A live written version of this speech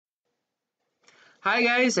Hi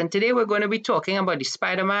guys, and today we're going to be talking about the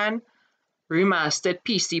Spider-Man remastered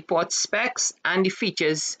PC port specs and the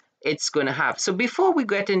features it's going to have. So before we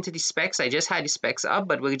get into the specs, I just had the specs up,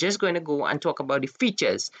 but we're just going to go and talk about the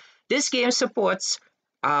features. This game supports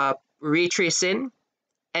ray tracing,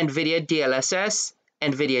 NVIDIA DLSS,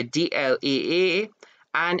 NVIDIA DLAA,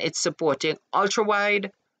 and it's supporting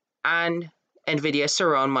ultra-wide and NVIDIA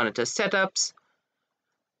surround monitor setups.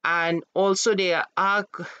 And also they are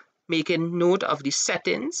making note of the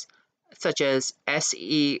settings such as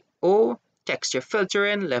SEO, texture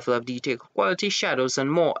filtering, level of detail quality, shadows, and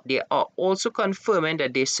more. They are also confirming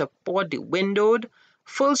that they support the windowed,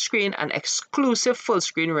 full screen, and exclusive full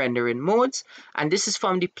screen rendering modes. And this is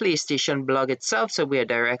from the PlayStation blog itself, so we are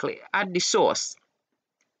directly at the source.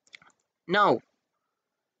 Now,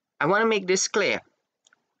 I want to make this clear.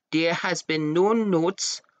 There has been no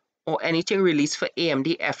notes or anything released for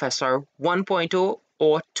AMD FSR 1.0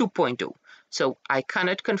 or 2.0. So I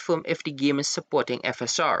cannot confirm if the game is supporting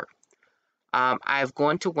FSR. I've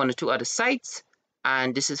gone to one or two other sites,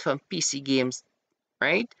 and this is from PC Games,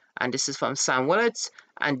 right? And this is from Sam Willets,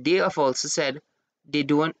 and they have also said they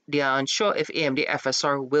are unsure if AMD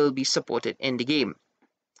FSR will be supported in the game,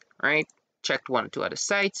 right? Checked one or two other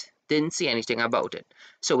sites, didn't see anything about it.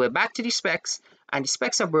 So we're back to the specs, and the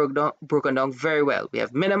specs are broken down very well. We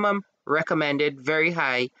have minimum, recommended, very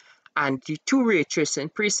high, and the two ray tracing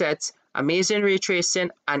presets, amazing ray tracing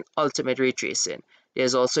and ultimate ray tracing.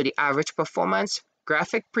 There's also the average performance,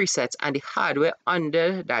 graphic presets, and the hardware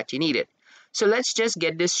under that you need it. So let's just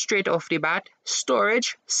get this straight off the bat.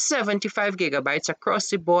 Storage, 75 gigabytes across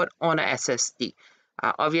the board on a SSD.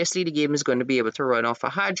 Obviously, the game is going to be able to run off a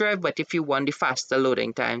hard drive, but if you want the faster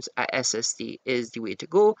loading times, a SSD is the way to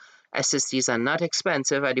go. SSDs are not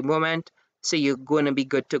expensive at the moment, so you're going to be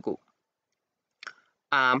good to go.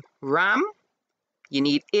 RAM, you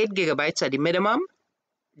need 8 gigabytes at the minimum.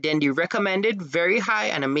 Then the recommended, very high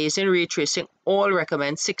and amazing ray tracing, all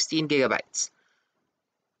recommend 16 gigabytes.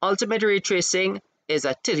 Ultimate ray tracing is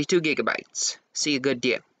at 32 gigabytes, so you're good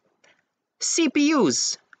there.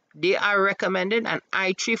 CPUs, they are recommending an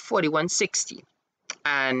i3 4160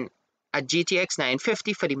 and a GTX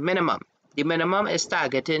 950 for the minimum. The minimum is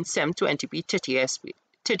targeting 720p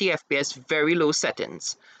 30 FPS, very low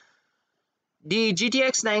settings. The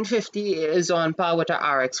GTX 950 is on par with a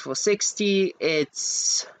RX 460.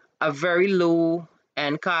 It's a very low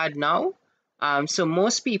end card now. So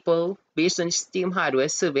most people, based on Steam hardware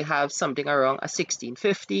survey, have something around a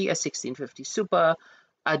 1650, a 1650 Super,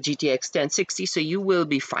 a GTX 1060, so you will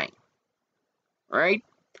be fine. Right?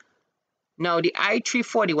 Now the i3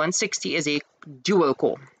 4160 is a dual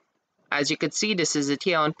core. As you can see, this is it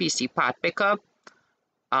here on PC part pickup.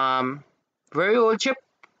 Very old chip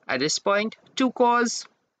at this point, 2 cores.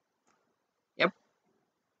 Yep.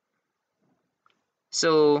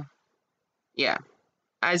 So yeah,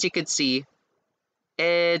 as you can see,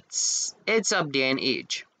 it's up there in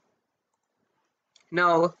age.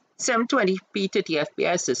 Now 720p 30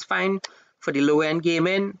 FPS is fine for the low end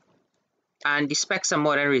gaming, and the specs are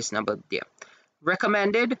more than reasonable there.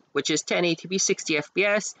 Recommended, which is 1080p 60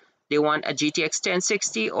 FPS, they want a GTX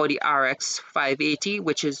 1060 or the RX 580,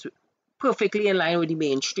 which is perfectly in line with the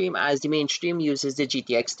mainstream, as the mainstream uses the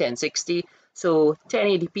GTX 1060. So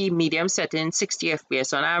 1080p medium setting, 60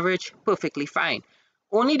 FPS on average, perfectly fine.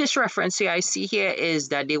 Only discrepancy I see here is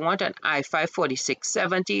that they want an i5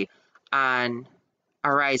 4670 and a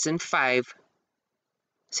Ryzen 5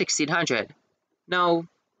 1600. Now,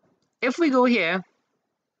 if we go here,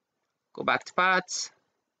 go back to parts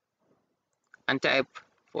and type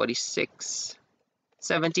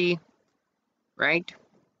 4670, right?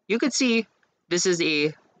 You could see this is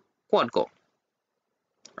a quad core,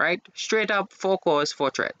 right? Straight up 4 cores, 4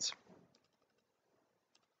 threads.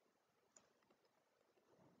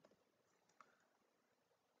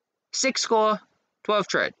 Six core, 12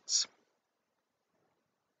 threads.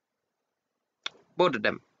 Both of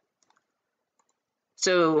them.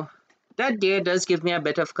 So that there does give me a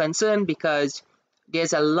bit of concern, because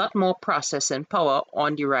there's a lot more processing power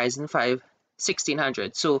on the Ryzen 5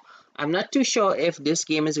 1600. So I'm not too sure if this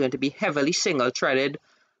game is going to be heavily single-threaded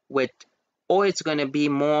or it's going to be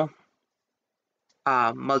more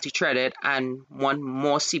multi-threaded and want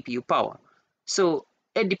more CPU power. So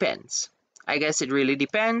it depends. I guess it really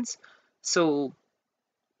depends. So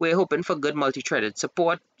we're hoping for good multi-threaded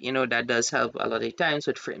support. You know, that does help a lot of times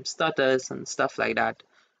with frame stutters and stuff like that,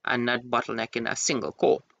 and not bottlenecking a single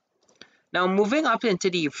core. Now moving up into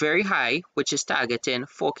the very high, which is targeting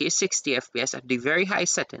 4K 60 FPS at the very high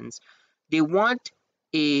settings, they want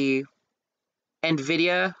a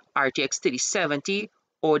NVIDIA RTX 3070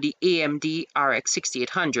 or the AMD RX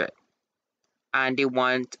 6800. and they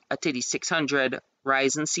want a 3600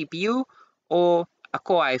 Ryzen CPU or a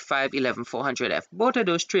Core i5 11400F. Both of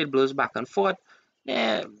those trade blows back and forth.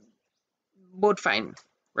 They're both fine,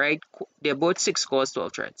 right? They're both 6 cores,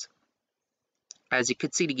 12 threads. As you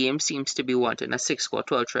can see, the game seems to be wanting a 6 core,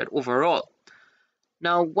 12 thread overall.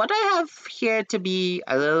 Now, what I have here to be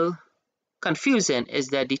a little confusing is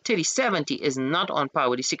that the 3070 is not on par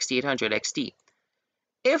with the 6800 XT.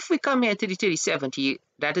 If we come here to the 3070,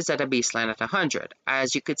 that is at a baseline at 100.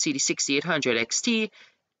 As you could see, the 6800 XT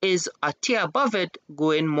is a tier above it,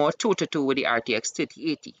 going more toe-to-toe with the RTX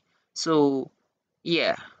 3080. So,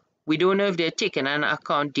 yeah, we don't know if they're taking into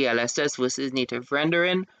account DLSS versus native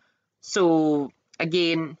rendering. So,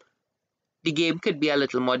 again, the game could be a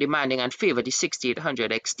little more demanding and favor the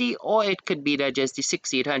 6800 XT, or it could be that just the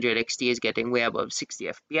 6800 XT is getting way above 60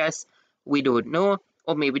 FPS. We don't know.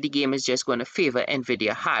 Or maybe the game is just going to favor NVIDIA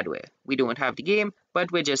hardware. We don't have the game,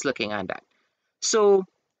 but we're just looking at that. So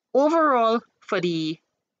overall, for the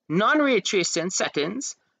non-ray tracing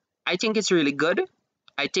settings, I think it's really good.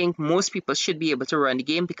 I think most people should be able to run the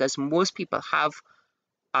game because most people have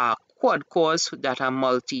quad cores that are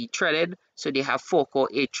multi-threaded. So they have 4 core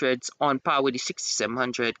 8 threads on par with the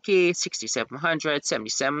 6700K, 6700,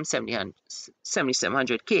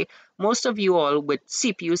 7700K. Most of you all with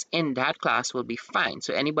CPUs in that class will be fine.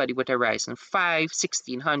 So anybody with a Ryzen 5,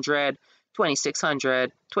 1600,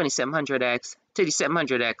 2600, 2700X,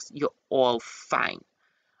 3700X, you're all fine.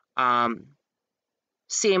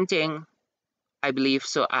 Same thing, I believe.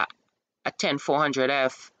 So a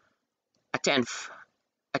 10400F, a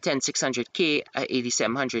 10600K, a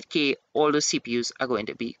 8700K, all the CPUs are going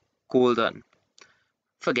to be golden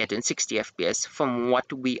for getting 60 FPS from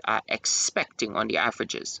what we are expecting on the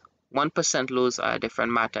averages. 1% lows are a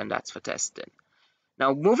different matter, and that's for testing.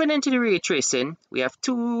 Now, moving into the ray tracing, we have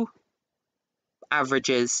 2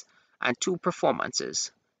 averages and 2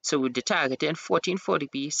 performances. So we're targeting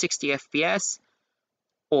 1440p 60 FPS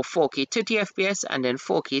or 4K 30 FPS and then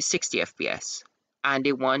 4K 60 FPS. And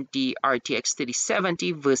they want the RTX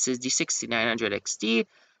 3070 versus the 6900 XT,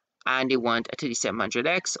 and they want a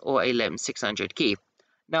 3700X or 11600K.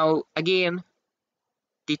 Now, again,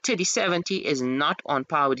 the 3070 is not on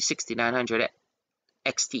par with the 6900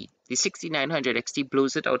 XT. The 6900 XT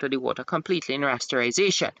blows it out of the water completely in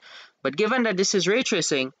rasterization. But given that this is ray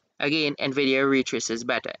tracing, again, NVIDIA ray traces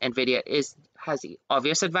better. NVIDIA has the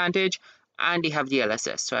obvious advantage, and they have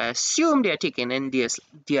DLSS. So I assume they're taking in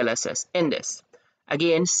DLSS in this.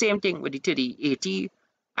 Again, same thing with the 3080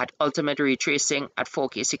 at ultimate ray tracing at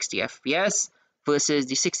 4K 60 FPS versus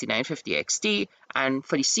the 6950 XT. And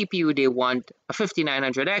for the CPU, they want a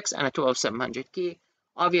 5900X and a 12700K.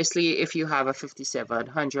 Obviously, if you have a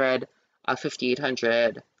 5700, a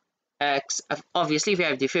 5800X, obviously if you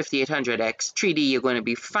have the 5800X 3D, you're going to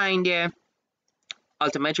be fine there.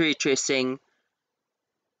 Ultimate ray tracing,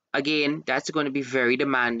 again, that's going to be very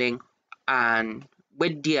demanding, and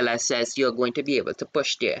with DLSS, you're going to be able to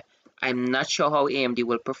push there. I'm not sure how AMD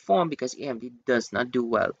will perform because AMD does not do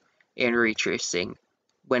well in ray tracing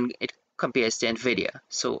when it compares to NVIDIA.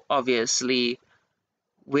 So obviously,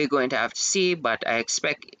 we're going to have to see, but I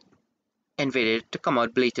expect NVIDIA to come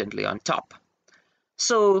out blatantly on top.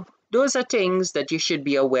 So those are things that you should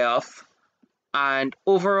be aware of. And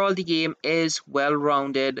overall, the game is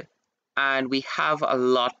well-rounded, and we have a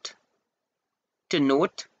lot to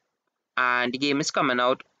note. And the game is coming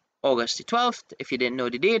out August the 12th, if you didn't know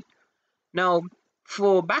the date. Now,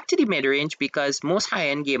 for back to the mid-range, because most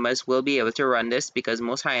high-end gamers will be able to run this, because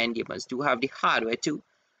most high-end gamers do have the hardware too.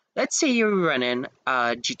 Let's say you're running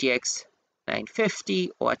a GTX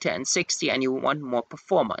 950 or a 1060 and you want more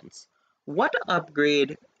performance. What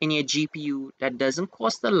upgrade in your GPU that doesn't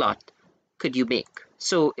cost a lot could you make?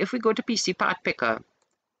 So if we go to PC Part Picker,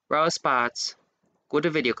 browse parts, go to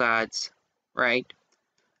video cards, right?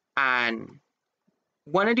 And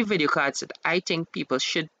one of the video cards that I think people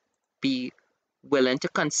should be willing to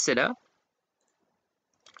consider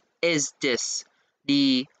is this,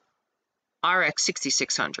 the RX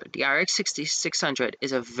 6600. The RX 6600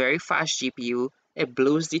 is a very fast GPU. It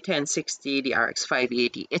blows the 1060, the RX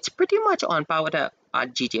 580. It's pretty much on par with a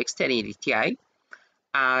GTX 1080 Ti.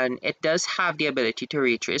 And it does have the ability to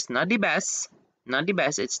ray trace. Not the best.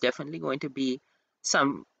 It's definitely going to be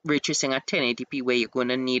some ray tracing at 1080p where you're going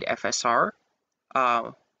to need FSR.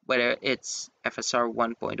 Whether it's FSR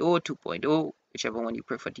 1.0, 2.0, whichever one you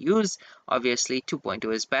prefer to use. Obviously,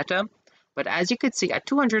 2.0 is better. But as you can see, at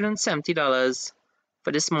 $270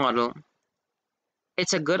 for this model,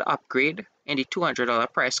 it's a good upgrade in the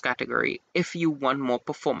 $200 price category if you want more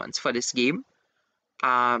performance for this game.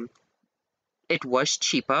 It was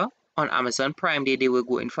cheaper on Amazon Prime Day, they were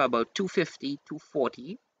going for about $250,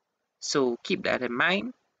 $240. So keep that in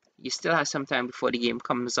mind. You still have some time before the game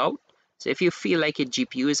comes out. So if you feel like your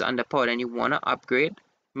GPU is underpowered and you want to upgrade,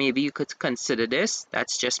 maybe you could consider this.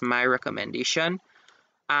 That's just my recommendation.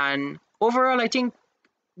 And overall, I think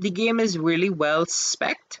the game is really well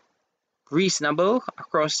spec'd, reasonable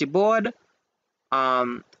across the board.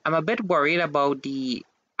 I'm a bit worried about the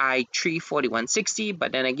i3 4160,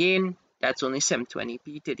 but then again, that's only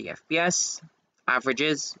 720p 30 FPS.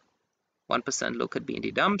 Averages 1% low could be in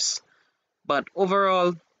the dumps. But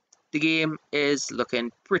overall, the game is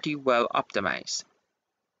looking pretty well optimized.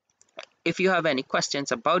 If you have any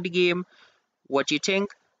questions about the game, what you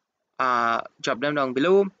think, drop them down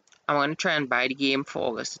below. I'm going to try and buy the game for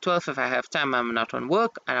August the 12th if I have time. I'm not on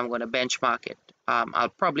work, and I'm going to benchmark it. I'll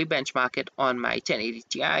probably benchmark it on my 1080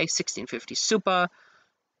 Ti 1650 Super.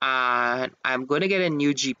 And I'm going to get a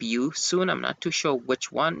new GPU soon. I'm not too sure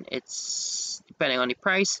which one. It's depending on the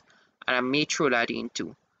price, and I may throw that in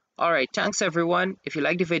too. Alright, thanks everyone. If you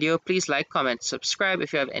like the video, please like, comment, subscribe.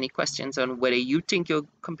 If you have any questions on whether you think your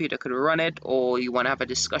computer could run it, or you want to have a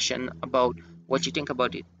discussion about what you think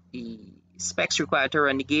about the specs required to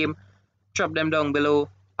run the game, drop them down below.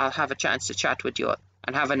 I'll have a chance to chat with you all,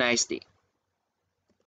 and have a nice day.